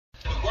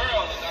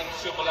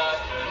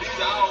civilized, and these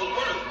are our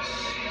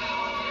words.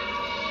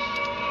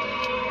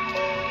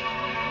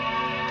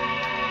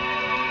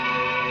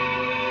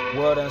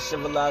 World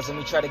uncivilized, let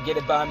me try to get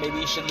it by. Maybe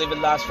you should live your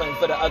lives fighting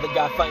for the other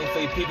guy, fighting for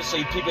your people so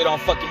your people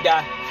don't fucking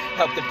die.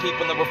 Help the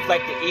people and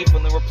reflect the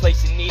evil and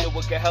replace the needle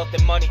with good health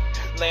and money.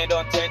 Land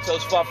on 10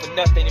 toes, fall for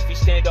nothing. If you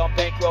stand on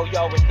bankroll,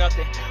 y'all with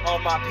nothing. All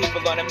my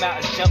people on the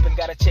mountains jumping,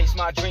 gotta chase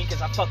my dream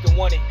cause I fucking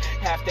want it.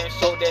 Half them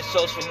sold their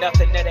souls for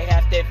nothing, now they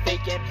half dead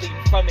fake and bleeding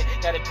from it.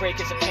 Now they pray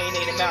cause the pain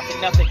ain't amounting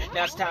nothing.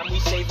 Now it's time we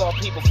save all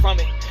people from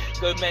it.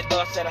 Good men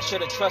thoughts that I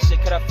should've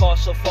trusted. Could I fall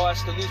so far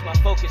as to lose my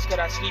focus? Could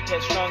I sleep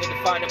headstrong and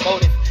define a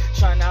motive?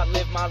 Trying to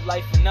outlive my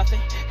life for nothing.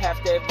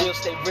 Half that real,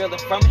 stay reeling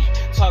from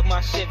it. Talk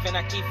my shit, then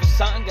I keep for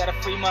something. Gotta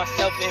free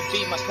myself and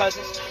feed my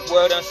cousins.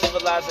 World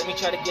uncivilized, let me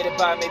try to get it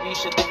by. Maybe you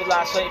should live your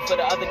lives fighting for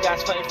the other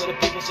guys, fighting for the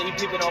people so you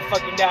people don't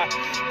fucking die.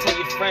 Tell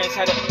your friends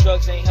how the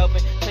drugs ain't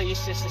helping. Tell your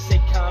sister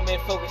stay calm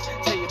and focus.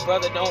 Tell your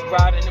brother don't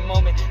ride in the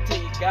moment. Tell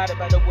your God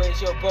about the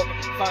ways you're broken.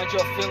 Find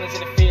your feelings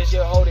and the fears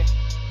you're holding.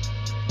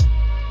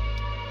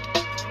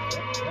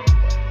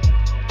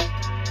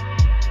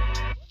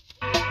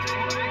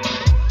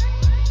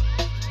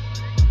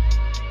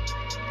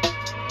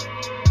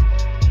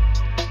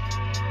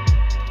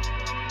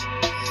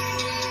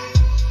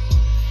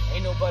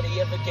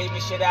 Nobody ever gave me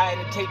shit. I had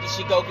to take this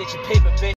shit, go get your paper, bitch.